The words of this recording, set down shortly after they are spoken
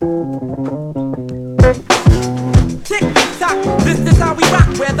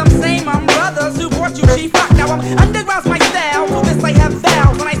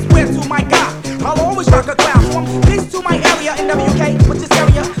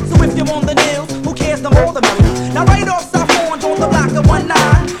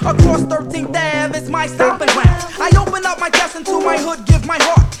listen to my hood, give my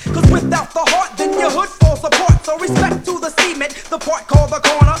heart. Cause without the heart, then your hood falls apart. So respect to the cement, the part called the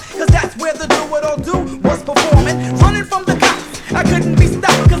corner. Cause that's where the do-it-all-do was performing. Running from the cops, I couldn't be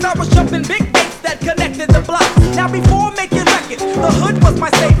stopped. Cause I was jumping big gates that connected the blocks. Now before making records, the hood was my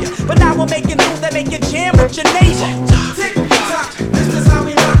savior. But now we're making moves that make you jam with your neighbor. Tick tock, this is how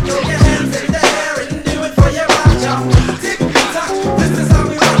we rock. Throw your hands in the air and do it for your rock, y'all. Tick tock, this is how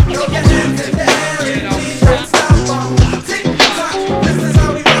we rock. Throw your hands in the air and please don't stop, y'all. Tick tock, this is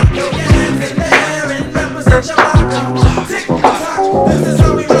how we rock. Throw your hands in the air and represent your block, y'all. Tick tock, this is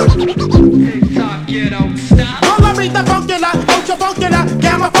how we rock. Tick tock, you don't stop. Well, I read the funkular, ultra funkular,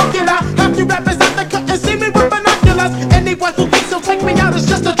 gamma funkular. Have you represent the cut and see me with binoculars? Anyone who thinks he'll take me out is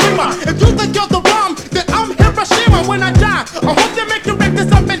just a dreamer. If you think you're the bomb, then I'm Hiroshima when I die. I hope they make you wreck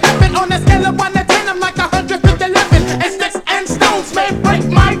this up in heaven. On a scale of 1 to 10, I'm like 111. And sticks and stones may break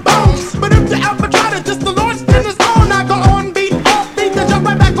my bones, but if you ever try to diss the Lord, then it's on. I go on beat, off beat, then jump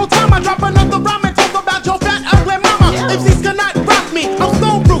right back on time. I drop another rhyme and talk about your fat ugly mama. MCs cannot rock me, I'm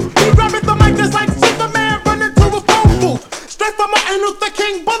so rude. He grabbing the mic just like Superman running to a phone booth. Straight from Martin Luther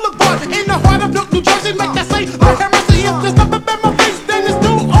King Boulevard, in the heart of New Jersey. Make that say, Lord have mercy, if there's up in my face, then it's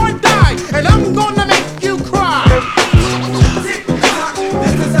do or die. And I'm gonna make you cry. Tick tock,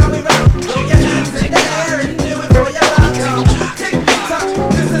 this is how we rock. Throw your hands in the air and do it for your rock, y'all. Tick tock,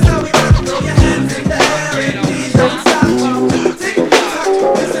 this is how we rock. Throw your hands in the air and please don't stop, y'all. Tick tock,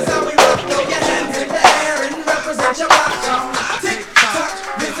 this is how we rock. Throw your hands in the air and represent your rock, y'all. Tick tock,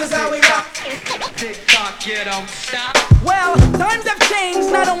 this is how we rock. Tik Tok, you don't stop. Well, times have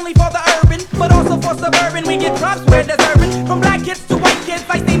changed, not only for the urban, but also for suburban. We get props where deserving. From black kids to white kids,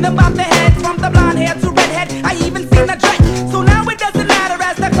 I seen them bob their heads. From the blonde hair to redhead, I even seen the dread. So now it doesn't matter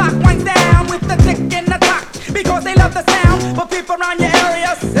as the clock winds down with the tick and the tock, because they love the sound. But people around your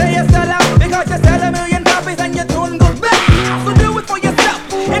area say you sell out because you sell a million copies and your tune goes back. So do it for yourself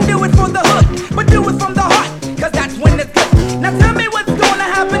and do it for the hood, but do it from the heart, cause that's when it's good. Now tell me what's gonna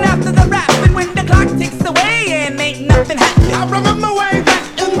happen after the rap, and when the clock ticks away and ain't nothing happening. I remember way back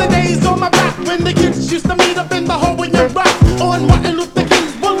in the days on my back when the kids used to meet up in the hallway and rock on Martin Luther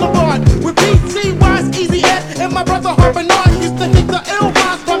King's Boulevard with PC Wise, Easy Ed, and my brother Bernard used to hit the ill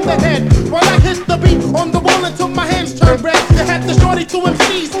rhymes from the head while I hit the beat on the wall until my hands turned red. They had the shorty 2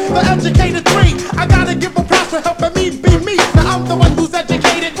 MCs, the educated 3. I gotta give a props for helping me be me. Now I'm the one who's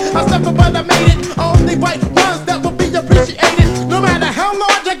educated. I suffered but I made it. Only white ones that will be appreciated. No matter how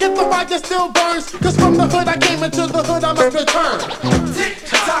large I get, the fire still burns. Cause from the hood I came, into the hood I must return. Tick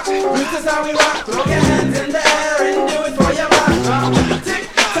tock, this is how we rock. Throw your hands in the air and do it for your rock, y'all. Tick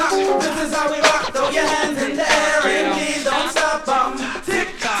tock, this is how we rock. Throw your hands in the air and please don't stop, Tick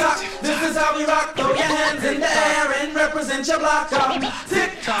tock, this is how we rock. Throw your hands in the air and represent your block, y'all.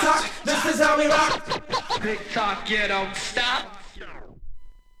 Tick tock, this is how we rock. Tik Tok, you don't stop.